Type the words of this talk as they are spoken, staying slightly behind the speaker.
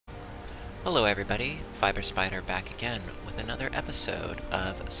Hello everybody, Fiber Spider back again with another episode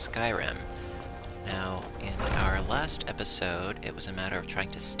of Skyrim. Now, in our last episode, it was a matter of trying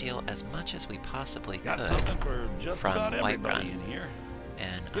to steal as much as we possibly Got could something for just from about everybody Whiterun. in here.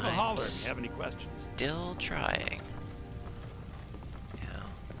 And Give a I'm holler if you have any questions. still trying.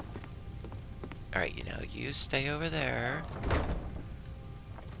 Alright, you stay over there.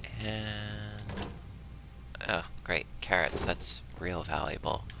 And... oh, great, carrots, that's real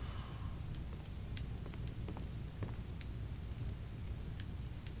valuable.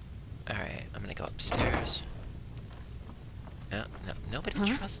 Alright, I'm gonna go upstairs. No, nobody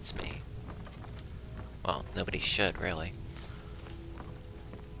trusts me. Well, nobody should, really.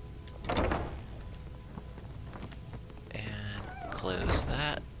 And close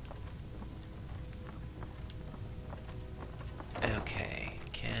that. Okay,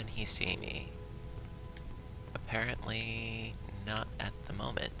 can he see me? Apparently not at the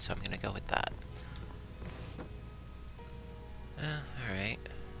moment, so I'm gonna go with that. Alright.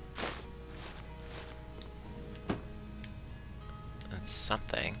 That's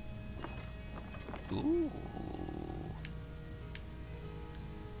something. Ooh.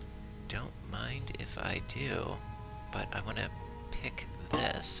 Don't mind if I do, but I want to pick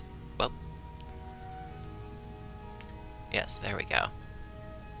this. Well. Yes, there we go.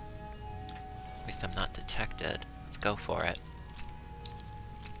 At least I'm not detected. Let's go for it.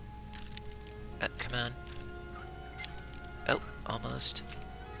 Come on. Oh, almost.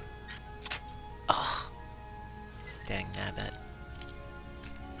 Oh. Dang nabbit.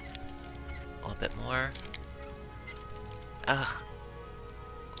 A little bit more. Ugh.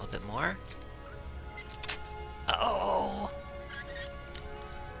 A little bit more. Oh!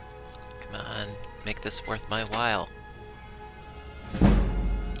 Come on, make this worth my while.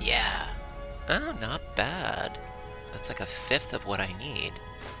 Yeah. Oh, not bad. That's like a fifth of what I need.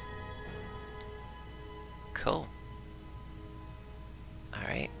 Cool.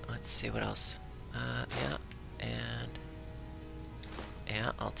 Alright, let's see what else. Yeah, and...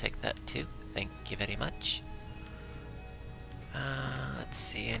 yeah, I'll take that too. Thank you very much. Let's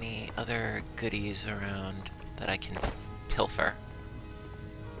see, any other goodies around that I can pilfer?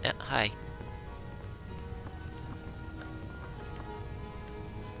 Yeah, hi.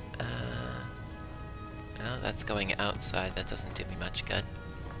 No, that's going outside. That doesn't do me much good.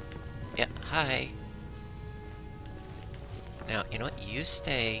 Yeah, hi. Now, you know what? You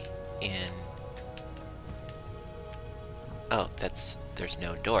stay in... oh, there's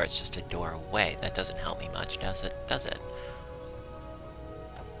no door. It's just a doorway. That doesn't help me much, does it? Does it?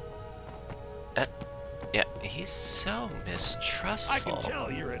 Yeah, he's so mistrustful. I can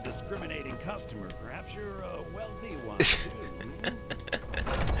tell you're a discriminating customer. Perhaps you're a wealthy one, too.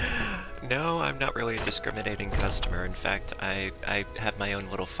 No, I'm not really a discriminating customer. In fact, I have my own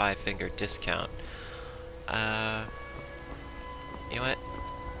little 5-finger discount. You know what?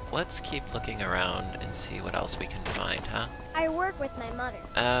 Let's keep looking around and see what else we can find, huh? I work with my mother.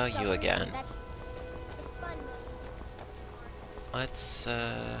 Oh, you again. Let's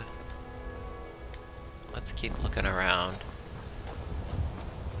keep looking around.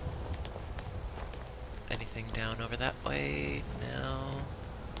 Anything down over that way? No.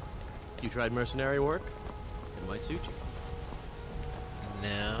 You tried mercenary work? It might suit you.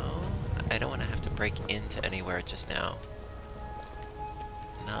 No. I don't want to have to break into anywhere just now.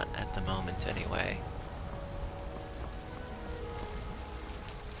 Not at the moment, anyway.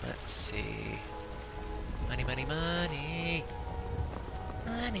 Let's see. Money, money, money!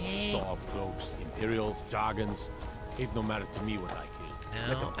 Money! Starved cloaks, Imperials, Jargons. It no matter to me what I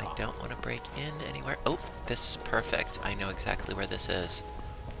kill. No, I don't want to break in anywhere. Oh, this is perfect. I know exactly where this is.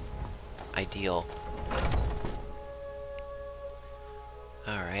 Ideal.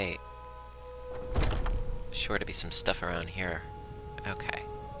 Alright. Sure to be some stuff around here. Okay.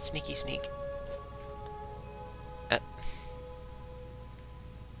 Sneaky sneak.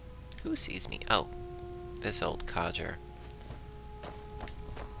 Who sees me? Oh, this old codger.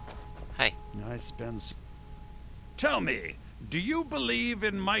 Hi. Tell me, do you believe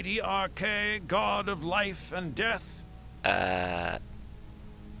in mighty Arche, god of life and death? I'm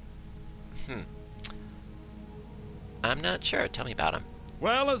not sure. Tell me about him.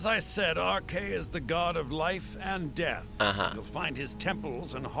 Well, as I said, Arche is the god of life and death. Uh-huh. You'll find his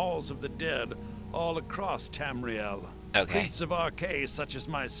temples and halls of the dead all across Tamriel. Okay. Priests of Arche, such as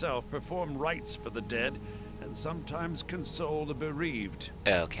myself, perform rites for the dead and sometimes console the bereaved.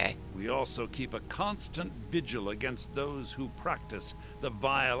 Okay. We also keep a constant vigil against those who practice the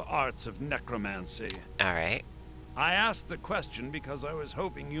vile arts of necromancy. Alright. I asked the question because I was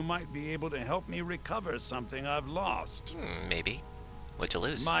hoping you might be able to help me recover something I've lost. Maybe. What'd you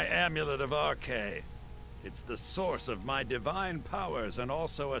lose? My amulet of Arche. It's the source of my divine powers and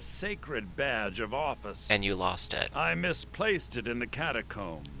also a sacred badge of office. And you lost it. I misplaced it in the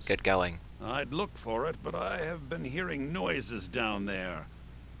catacombs. Good going. I'd look for it, but I have been hearing noises down there.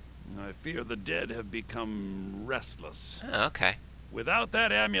 I fear the dead have become restless. Oh, okay. Without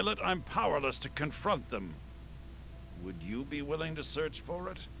that amulet, I'm powerless to confront them. Would you be willing to search for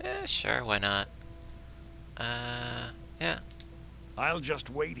it? Sure, why not? Yeah. I'll just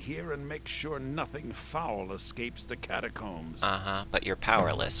wait here and make sure nothing foul escapes the catacombs. Uh-huh, but you're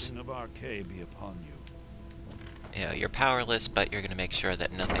powerless. The blessing of Arche be upon you. You know, you're powerless, but you're gonna make sure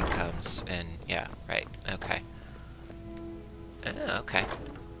that nothing comes in. Yeah, right. Okay. Okay.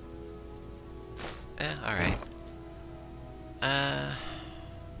 Alright.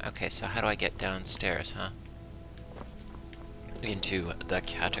 Okay, so how do I get downstairs, huh? Into the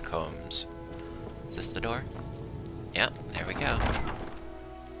catacombs. Is this the door? Yep, there we go.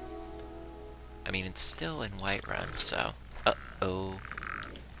 I mean, it's still in Whiterun, so... Uh-oh.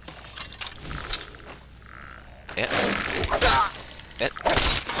 Yep. Yep.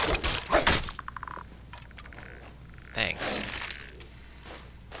 Thanks.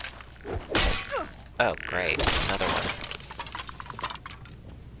 Oh, great. Another one.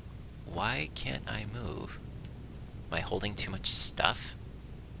 Why can't I move? Am I holding too much stuff?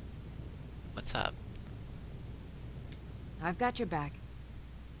 What's up? I've got your back.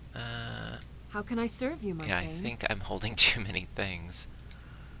 How can I serve you, my Yeah, I thing? think I'm holding too many things.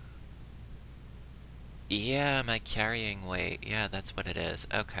 Yeah, am I carrying weight? Yeah, that's what it is.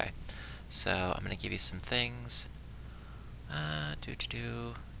 Okay. So, I'm gonna give you some things.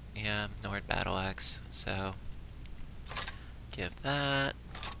 Yeah, Nord Battle Axe. So, give that,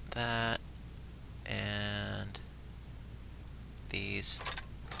 and these.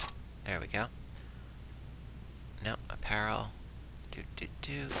 There we go. No, apparel.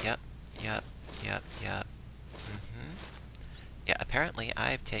 Yep. Yeah, apparently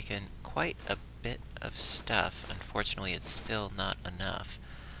I've taken quite a bit of stuff. Unfortunately, it's still not enough.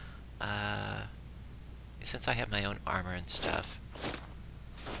 Since I have my own armor and stuff,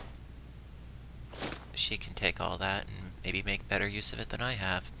 she can take all that and maybe make better use of it than I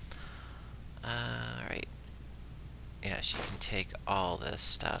have. Alright. Yeah, she can take all this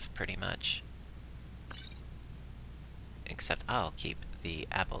stuff, pretty much. Except I'll keep the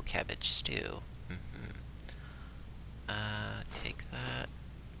apple cabbage stew. Take that.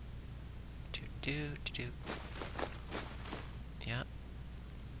 Yep.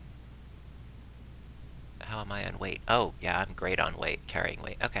 How am I on weight? Oh, yeah, I'm great on weight, carrying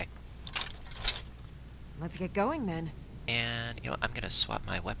weight. Okay. Let's get going then. And, you know, I'm gonna swap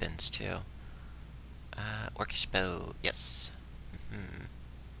my weapons too. Orcish bow, yes.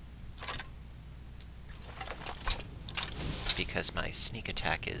 Because my sneak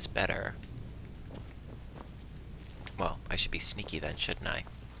attack is better. Well, I should be sneaky then, shouldn't I?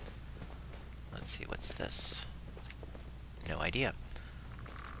 Let's see, what's this? No idea.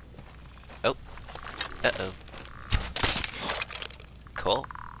 Oh. Uh-oh. Cool.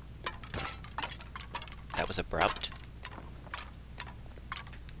 That was abrupt.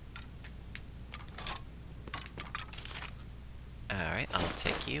 Alright, I'll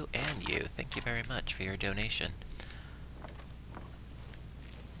take you and you. Thank you very much for your donation.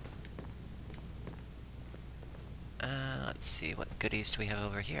 Let's see, what goodies do we have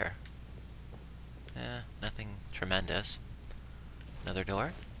over here? Nothing tremendous. Another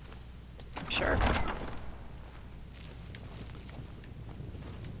door? Sure.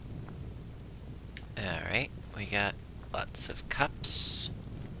 Alright, we got lots of cups.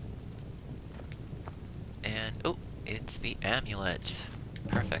 And, oh, it's the amulet.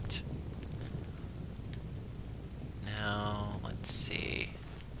 Perfect. Now, let's see.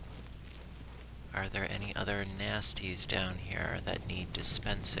 Are there any other nasties down here that need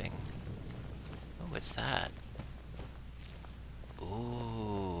dispensing? Oh, what's that?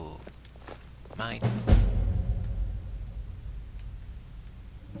 Ooh. Mine.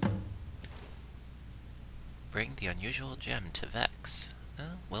 Bring the unusual gem to Vex.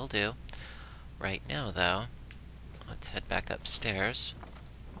 Will do. Right now, though, let's head back upstairs.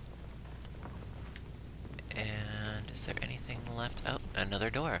 And is there anything left? Oh, another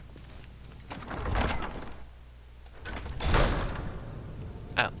door.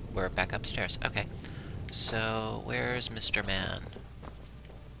 Oh, we're back upstairs. Okay. So, where's Mr. Man?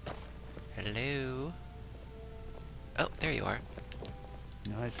 Hello? Oh, there you are.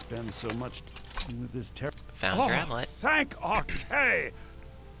 I spend so much time with this Found your amulet. Thank Arche!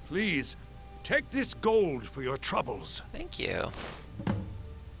 Please, take this gold for your troubles. Thank you.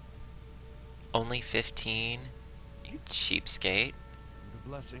 Only 15? You cheapskate.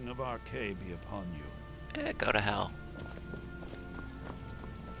 blessing of Arcay be upon you. Go to hell.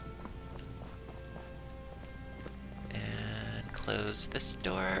 And close this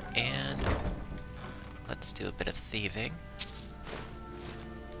door, and let's do a bit of thieving.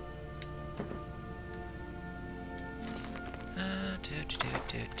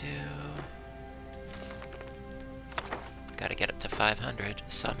 Gotta get up to 500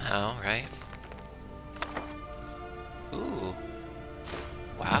 somehow, right? Ooh.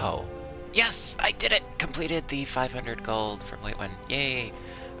 Wow. Yes! I did it! Completed the 500 gold from White One. Yay!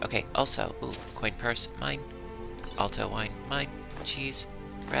 Okay, also, ooh, coin purse, mine. Alto wine, mine. Cheese,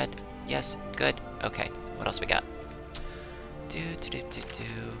 bread, yes, good. Okay, what else we got? Do.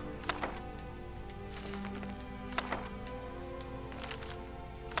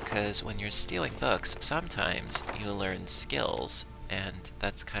 Because when you're stealing books, sometimes you learn skills, and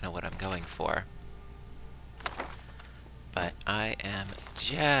that's kind of what I'm going for. But I am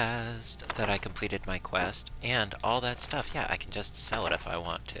jazzed that I completed my quest, and all that stuff, yeah, I can just sell it if I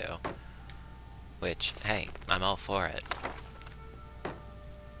want to. Which, hey, I'm all for it.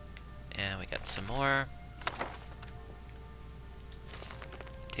 And we got some more.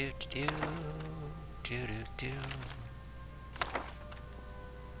 Do.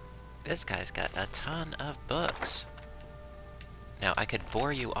 This guy's got a ton of books. Now, I could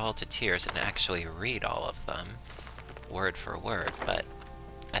bore you all to tears and actually read all of them, word for word, but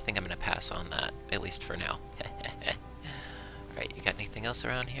I think I'm gonna pass on that, at least for now. Alright, you got anything else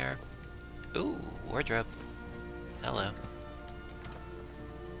around here? Ooh, wardrobe. Hello.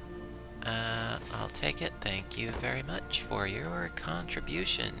 I'll take it. Thank you very much for your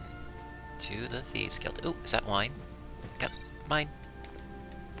contribution to the Thieves Guild. Ooh, is that wine? Yep, mine.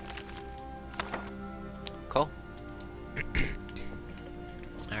 Cool.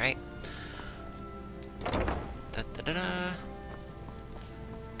 Alright.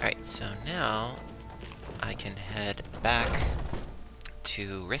 Alright, so now I can head back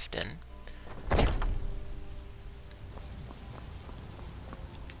to Riften.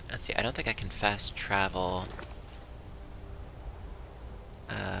 Let's see, I don't think I can fast travel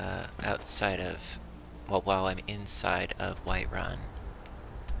outside of, well, while I'm inside of Whiterun.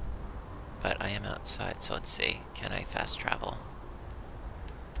 But I am outside, so let's see. Can I fast travel?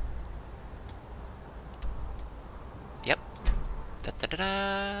 Yep.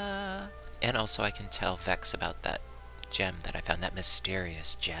 Da-da-da-da! And also I can tell Vex about that gem that I found, that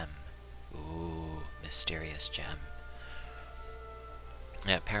mysterious gem. Ooh, mysterious gem.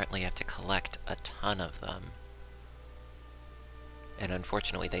 Yeah, apparently you have to collect a ton of them. And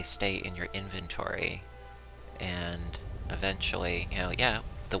unfortunately they stay in your inventory. And eventually, you know, yeah,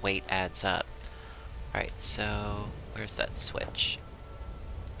 the weight adds up. Alright, so where's that switch?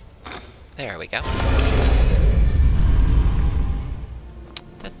 There we go.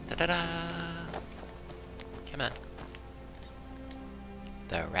 Da-da-da-da! Come on.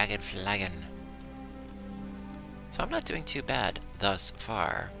 The Ragged Flagon. So I'm not doing too bad thus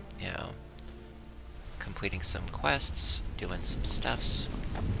far, you know. Completing some quests, doing some stuffs.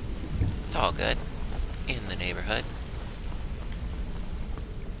 It's all good. In the neighborhood.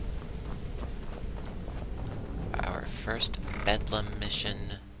 Our first Bedlam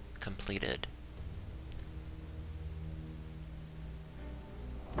mission completed.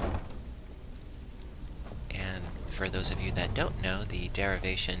 And for those of you that don't know, the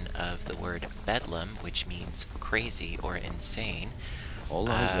derivation of the word Bedlam, which means crazy or insane, All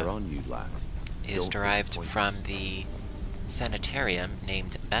eyes are on you, lad. is Don't derived disappoint from us. the sanitarium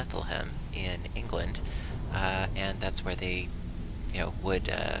named Bethlehem in England, and that's where they, you know,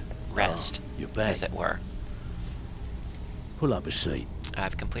 would rest, you're back. as it were. Pull up a seat.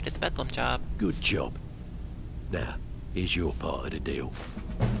 I've completed the Bedlam job. Good job. Now, here's your part of the deal.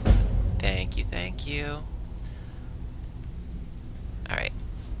 Thank you, thank you. Alright,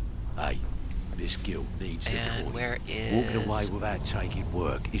 Hey, this guild needs the and coin. where Walking away is... without taking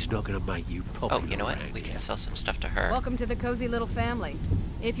work is not going to make you popular Oh, you know what? around We can here. sell some stuff to her. Welcome to the cozy little family.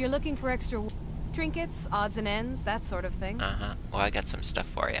 If you're looking for extra trinkets, odds and ends, that sort of thing. Uh-huh. Well, I got some stuff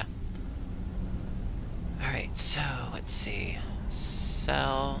for you. Alright, so, let's see.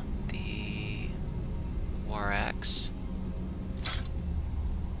 Sell the War Axe.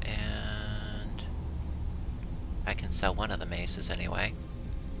 And... I can sell one of the maces anyway.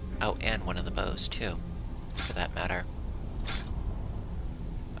 Oh, and one of the bows, too. For that matter.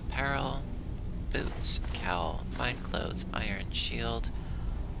 Apparel. Boots. Cowl. Fine clothes. Iron shield.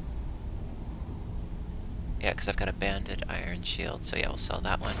 Yeah, because I've got a banded iron shield, so yeah, we'll sell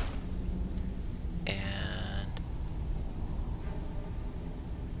that one. And...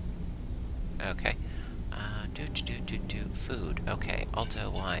 Okay. Food. Okay, Alto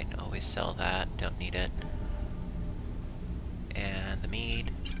wine. Always sell that. Don't need it. And the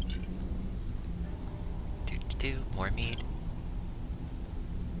mead. More mead.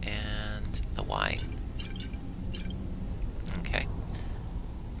 And the wine. Okay.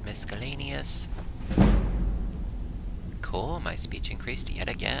 Miscellaneous. Cool, my speech increased yet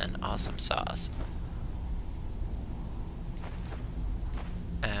again. Awesome sauce.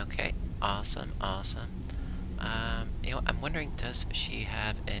 Okay, awesome, awesome. You know, I'm wondering, does she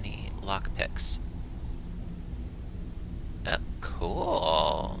have any lockpicks?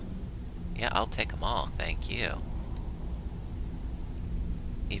 Cool. Yeah, I'll take them all, thank you.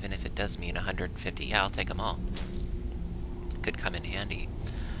 Even if it does mean 150, yeah, I'll take them all. Could come in handy.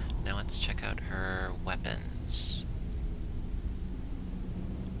 Now let's check out her weapons.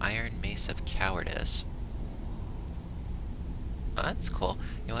 Iron Mace of Cowardice. Oh, that's cool.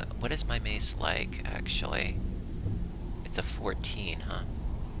 You know what is my mace like, actually? It's a 14, huh?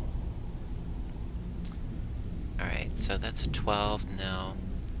 Alright, so that's a 12, no.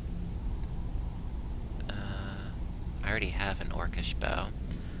 I already have an Orcish bow.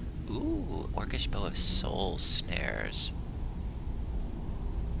 Ooh, Orcish bow of soul snares.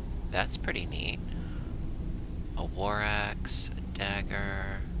 That's pretty neat. A war axe, a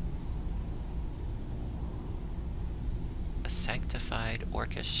dagger. A sanctified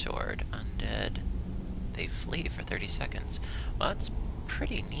Orcish sword, undead. They flee for 30 seconds. Well, that's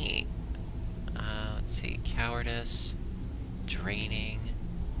pretty neat. Let's see, cowardice, draining.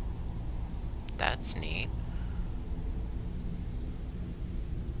 That's neat.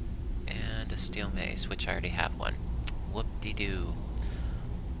 And a steel mace, which I already have one. Whoop-de-doo.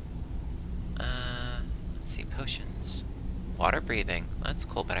 Let's see, potions. Water breathing. That's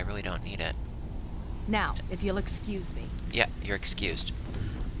cool, but I really don't need it. Now, if you'll excuse me. Yeah, you're excused.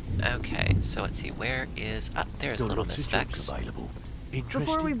 Okay, so let's see, where is... Ah, there's Got little lots Miss of jobs Vex. available. Before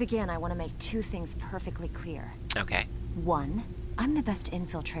we Interested? begin, I want to make two things perfectly clear. Okay. One, I'm the best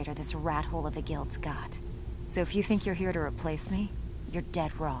infiltrator this rat hole of a guild's got. So if you think you're here to replace me, you're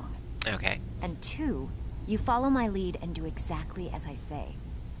dead wrong. Okay. And two, you follow my lead and do exactly as I say.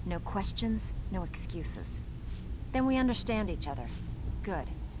 No questions, no excuses. Then we understand each other. Good.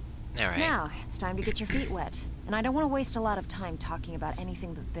 Alright. Now, it's time to get your feet wet. And I don't want to waste a lot of time talking about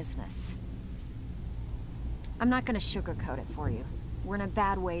anything but business. I'm not going to sugarcoat it for you. We're in a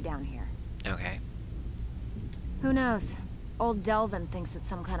bad way down here. Okay. Who knows? Old Delvin thinks it's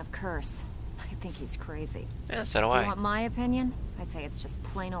some kind of curse. I think he's crazy. Yeah, so do You I. want my opinion? I'd say it's just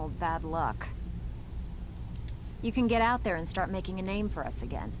plain old bad luck. You can get out there and start making a name for us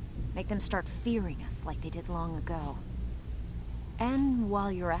again. Make them start fearing us like they did long ago. And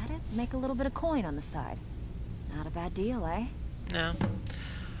while you're at it, make a little bit of coin on the side. Not a bad deal, eh? No.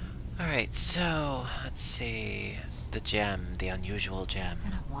 Alright, so, let's see. The gem, the unusual gem.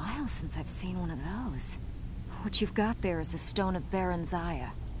 Been a while since I've seen one of those. What you've got there is a stone of Baron Zaya.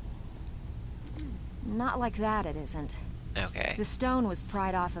 Not like that, it isn't. Okay. The stone was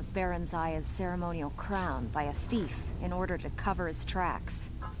pried off of Baron Zaya's ceremonial crown by a thief in order to cover his tracks.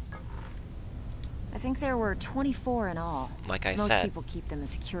 I think there were 24 in all. Like I Most said, people keep them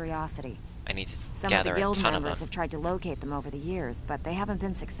as a curiosity. I need to Some of gather the a guild ton of members them. have tried to locate them over the years, but they haven't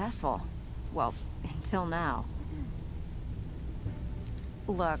been successful. Well, until now.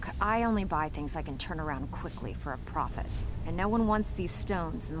 Look, I only buy things I can turn around quickly for a profit. And no one wants these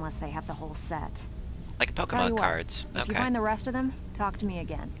stones unless they have the whole set. Like Tell Pokemon you what, cards. If you Okay. find the rest of them, talk to me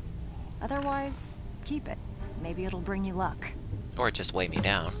again. Otherwise, keep it. Maybe it'll bring you luck. Or just weigh me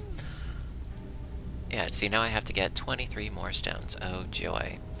down. Yeah, see, now I have to get 23 more stones. Oh,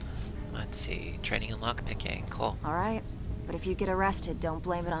 joy. Let's see. Training and lockpicking. Cool. Alright? But if you get arrested, don't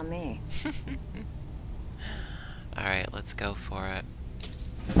blame it on me. Alright, let's go for it.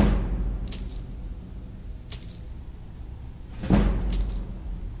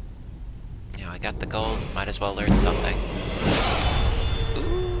 You know, I got the gold. Might as well learn something.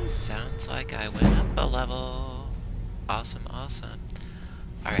 Ooh, sounds like I went up a level. Awesome, awesome.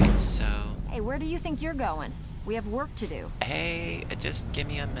 Alright, so... Hey, where do you think you're going? We have work to do. Hey, just give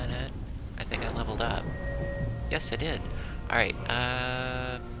me a minute. I think I leveled up. Yes, I did. Alright,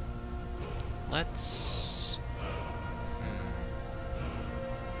 let's...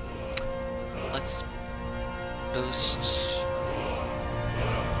 Let's boost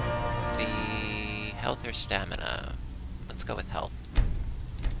the health or stamina. Let's go with health.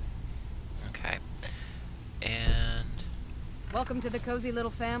 Okay. And... Welcome to the cozy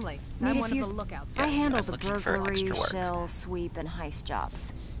little family. Need I'm a one of few the lookouts. I Yes, handle I'm the looking for burglary, extra work. shell, sweep, and heist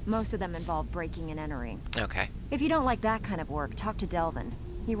jobs. Most of them involve breaking and entering. Okay. If you don't like that kind of work, talk to Delvin.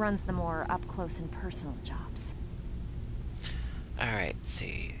 He runs the more up-close and personal jobs. Alright, let's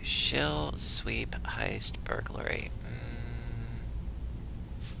see. Shill, sweep, heist, burglary.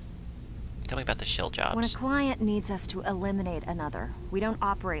 Tell me about the shill jobs. When a client needs us to eliminate another, we don't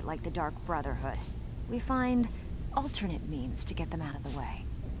operate like the Dark Brotherhood. We find alternate means to get them out of the way.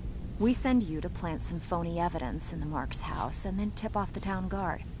 We send you to plant some phony evidence in the Mark's house and then tip off the town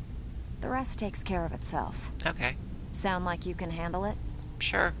guard. The rest takes care of itself. Okay. Sound like you can handle it?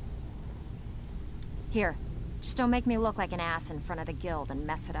 Sure. Here, just don't make me look like an ass in front of the guild and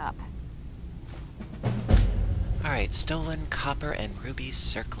mess it up. Alright, stolen copper and ruby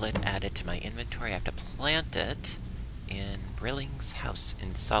circlet added to my inventory. I have to plant it in Brilling's house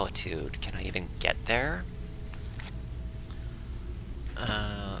in Solitude. Can I even get there?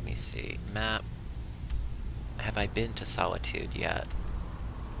 Let me see. Map. Have I been to Solitude yet?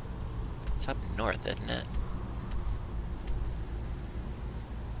 It's up north, isn't it?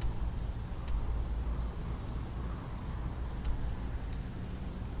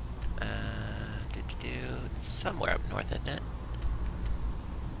 It's somewhere up north, isn't it?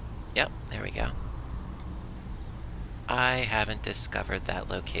 Yep, there we go. I haven't discovered that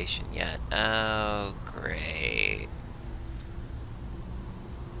location yet. Oh, great.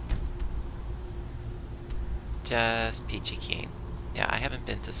 Just peachy keen. Yeah, I haven't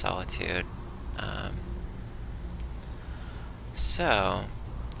been to Solitude.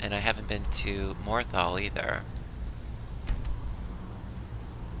 And I haven't been to Morthal either.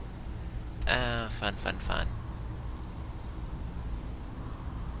 Fun, fun, fun.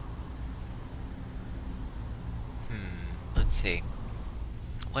 Let's see.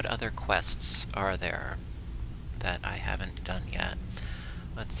 What other quests are there that I haven't done yet?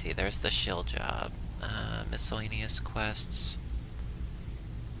 Let's see, there's the shill job. Miscellaneous quests.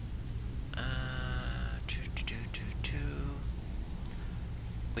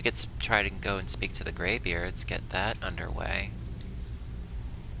 We could try to go and speak to the Greybeards, get that underway.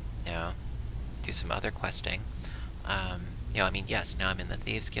 You know, do some other questing. You know, I mean, yes, now I'm in the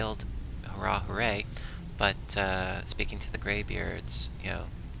Thieves Guild, hurrah, hooray, but speaking to the Greybeards, you know,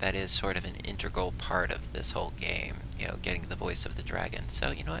 that is sort of an integral part of this whole game, you know, getting the voice of the dragon.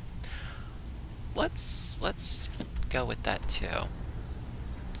 So, you know what? Let's go with that too.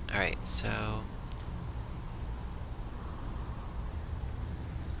 Alright, so...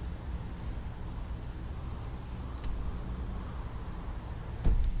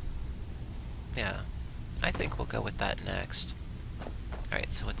 yeah, I think we'll go with that next.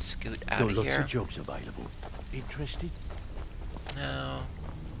 Alright, so let's scoot out Got of lots here. of jobs available. Interested? No.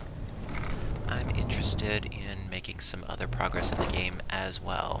 I'm interested in making some other progress in the game as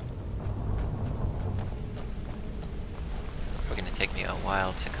well. We're gonna take me a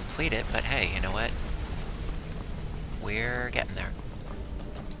while to complete it, but hey, you know what? We're getting there.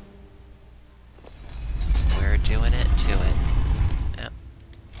 We're doing it to it. Yep.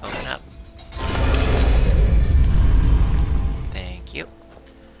 Open up. Thank you.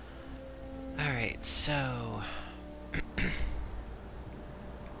 Alright, so...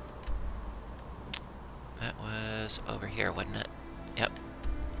 that was over here, wasn't it? Yep.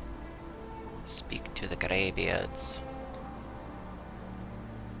 Speak to the Greybeards.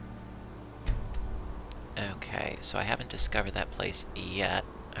 Okay, so I haven't discovered that place yet.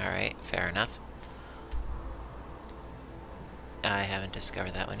 Alright, fair enough. I haven't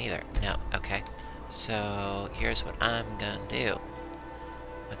discovered that one either. No, okay. So, here's what I'm gonna do.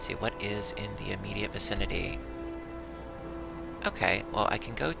 Let's see, what is in the immediate vicinity? Okay, well, I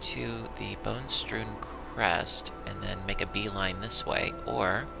can go to the Bone-Strewn Crest and then make a beeline this way,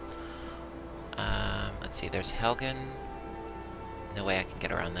 or... let's see, there's Helgen. No way I can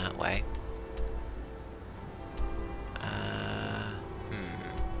get around that way.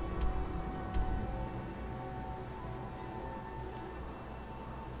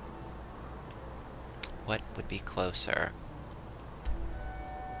 What would be closer?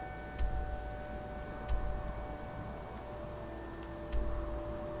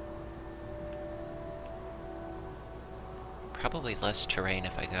 Probably less terrain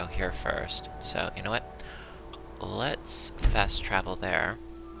if I go here first. So, you know what? Let's fast travel there.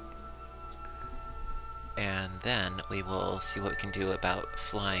 And then we will see what we can do about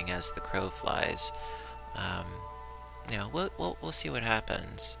flying as the crow flies. You know, we'll see what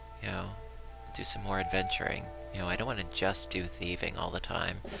happens. You know, do some more adventuring. You know, I don't want to just do thieving all the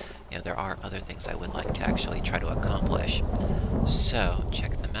time. You know, there are other things I would like to actually try to accomplish. So,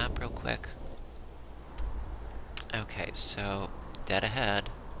 check the map real quick. Okay, so, dead ahead,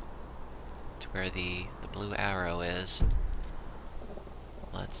 to where the blue arrow is.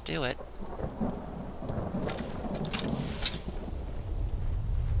 Let's do it.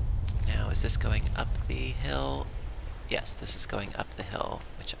 is this going up the hill? Yes, this is going up the hill,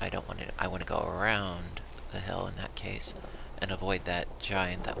 which I don't want to. I want to go around the hill in that case, and avoid that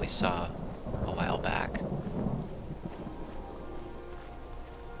giant that we saw a while back.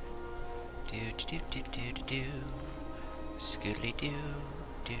 Do do do do do do. Scoodly do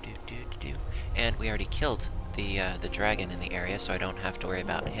do do do do. And we already killed the dragon in the area, so I don't have to worry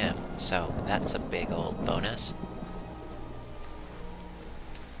about him. So that's a big old bonus.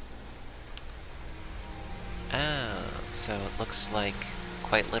 Oh, so it looks like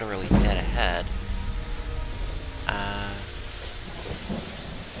quite literally dead ahead.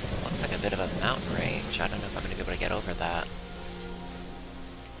 Looks like a bit of a mountain range. I don't know if I'm going to be able to get over that.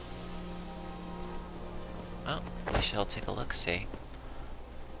 Well, we shall take a look-see.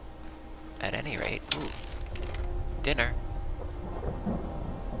 At any rate, ooh, dinner.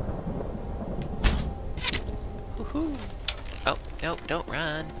 Woohoo! Oh, no, don't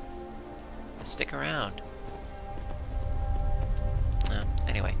run. Stick around.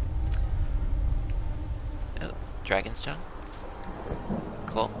 Anyway. Oh, Dragonstone?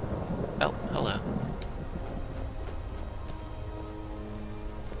 Cool. Oh, hello.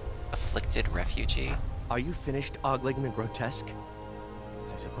 Afflicted refugee? Are you finished ogling the grotesque?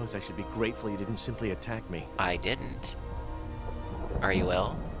 I suppose I should be grateful you didn't simply attack me. I didn't. Are you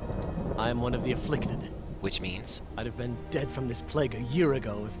ill? I am one of the afflicted. Which means? I'd have been dead from this plague a year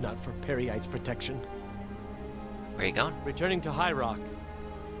ago if not for Periite's protection. Where are you going? Returning to High Rock.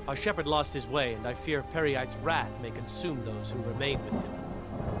 Our shepherd lost his way, and I fear Periite's wrath may consume those who remain with him.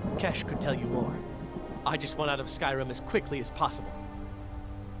 Kesh could tell you more. I just want out of Skyrim as quickly as possible.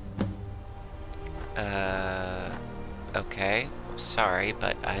 Okay. Sorry,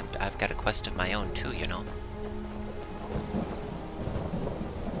 but I've got a quest of my own too, you know.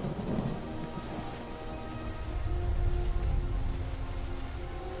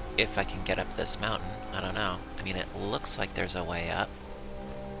 If I can get up this mountain, I don't know. I mean, it looks like there's a way up.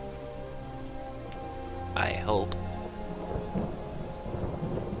 I hope.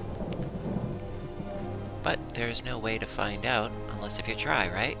 But there's no way to find out unless if you try,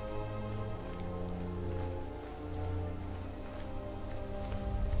 right?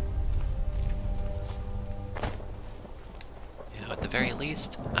 You know, at the very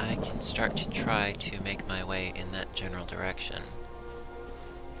least, I can start to try to make my way in that general direction.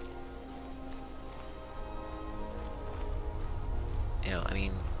 You know, I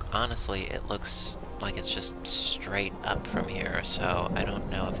mean, honestly, it looks like it's just straight up from here, so I don't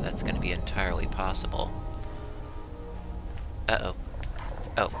know if that's going to be entirely possible. Uh-oh.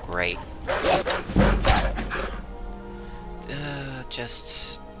 Oh, great.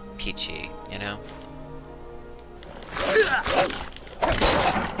 Just peachy, you know?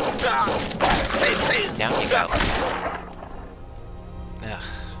 Down you go. Ugh.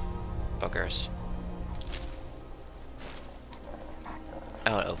 Boogers.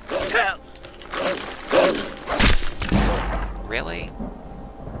 Oh, oh. Really?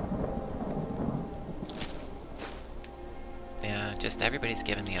 Yeah, just everybody's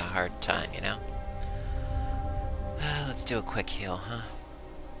giving me a hard time, you know? Let's do a quick heal, huh?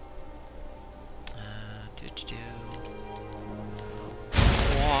 Do-do-do.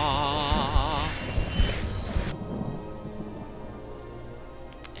 Wah.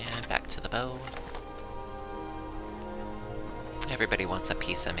 And back to the bow. Everybody wants a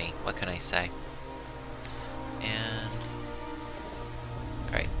piece of me, what can I say? And...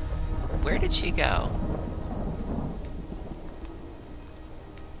 Alright. Where did she go?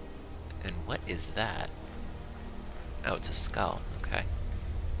 And what is that? Oh, it's a skull, okay.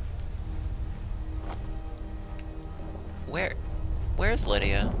 Where's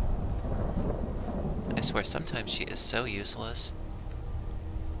Lydia? I swear sometimes she is so useless.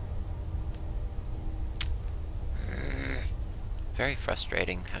 Very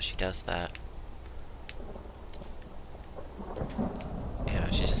frustrating how she does that. Yeah,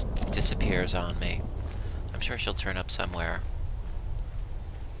 she just disappears on me. I'm sure she'll turn up somewhere.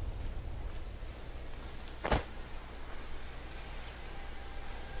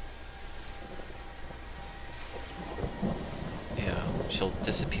 Yeah, she'll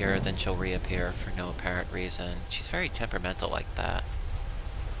disappear, then she'll reappear for no apparent reason. She's very temperamental like that.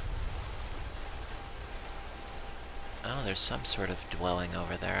 Oh, there's some sort of dwelling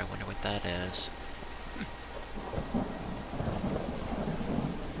over there. I wonder what that is.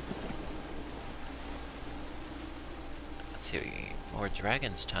 Let's see, more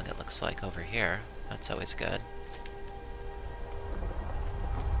dragon's tongue it looks like over here. That's always good.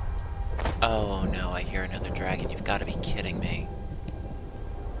 Oh no, I hear another dragon. You've got to be kidding me.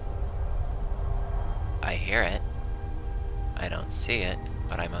 I hear it. I don't see it.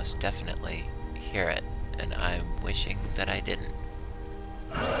 but I most definitely hear it, and I'm wishing that I didn't.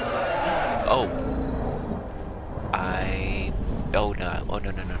 Oh! Oh no, oh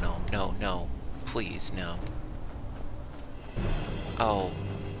no, no, no, no, no, no. Please, no. Oh,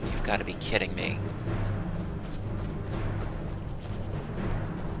 you've got to be kidding me.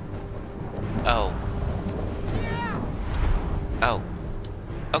 Oh. Oh.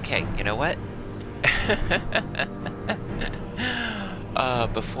 Okay, you know what?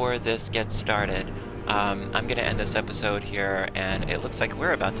 Before this gets started, I'm gonna end this episode here, and it looks like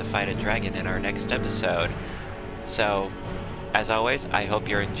we're about to fight a dragon in our next episode. So, as always, I hope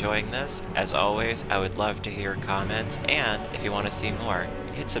you're enjoying this. As always, I would love to hear your comments, and if you want to see more,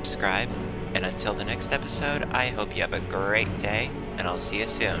 hit subscribe. And until the next episode, I hope you have a great day, and I'll see you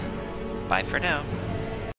soon. Bye for now.